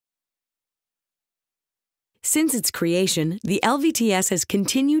Since its creation, the LVTS has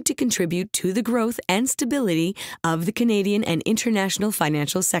continued to contribute to the growth and stability of the Canadian and international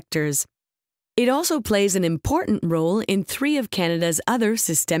financial sectors. It also plays an important role in three of Canada's other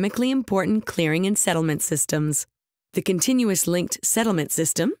systemically important clearing and settlement systems: the Continuous Linked Settlement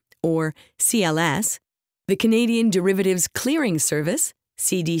System, or CLS, the Canadian Derivatives Clearing Service,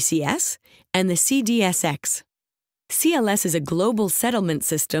 CDCS, and the CDSX. CLS is a global settlement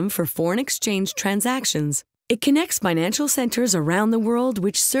system for foreign exchange transactions. It connects financial centers around the world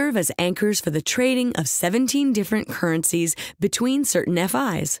which serve as anchors for the trading of 17 different currencies between certain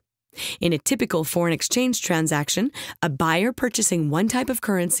FIs. In a typical foreign exchange transaction, a buyer purchasing one type of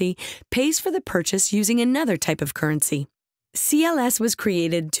currency pays for the purchase using another type of currency. CLS was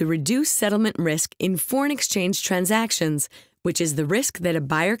created to reduce settlement risk in foreign exchange transactions, which is the risk that a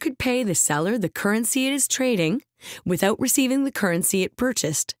buyer could pay the seller the currency it is trading without receiving the currency it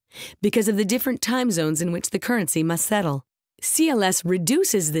purchased, because of the different time zones in which the currency must settle. CLS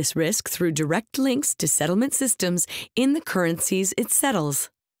reduces this risk through direct links to settlement systems in the currencies it settles.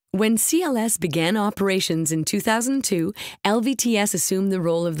 When CLS began operations in 2002, LVTS assumed the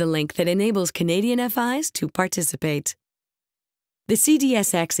role of the link that enables Canadian FIs to participate. The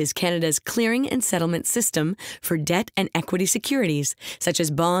CDSX is Canada's clearing and settlement system for debt and equity securities, such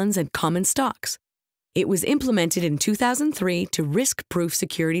as bonds and common stocks. It was implemented in 2003 to risk-proof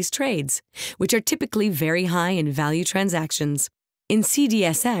securities trades, which are typically very high in value transactions. In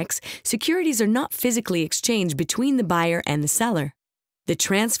CDSX, securities are not physically exchanged between the buyer and the seller. The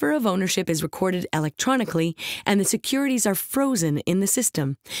transfer of ownership is recorded electronically, and the securities are frozen in the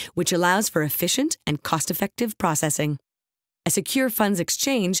system, which allows for efficient and cost-effective processing. A secure funds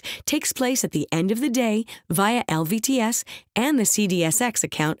exchange takes place at the end of the day via LVTS and the CDSX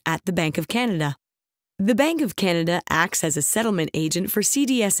account at the Bank of Canada. The Bank of Canada acts as a settlement agent for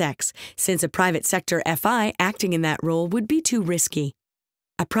CDSX, since a private sector FI acting in that role would be too risky.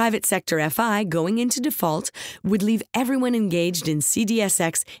 A private sector FI going into default would leave everyone engaged in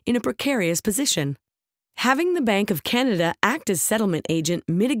CDSX in a precarious position. Having the Bank of Canada act as settlement agent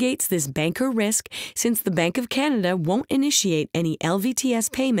mitigates this banker risk, since the Bank of Canada won't initiate any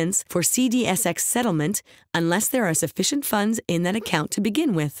LVTS payments for CDSX settlement unless there are sufficient funds in that account to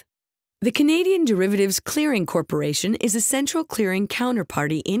begin with. The Canadian Derivatives Clearing Corporation is a central clearing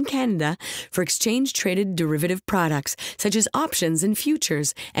counterparty in Canada for exchange-traded derivative products, such as options and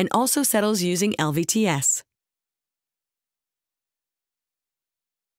futures, and also settles using LVTS.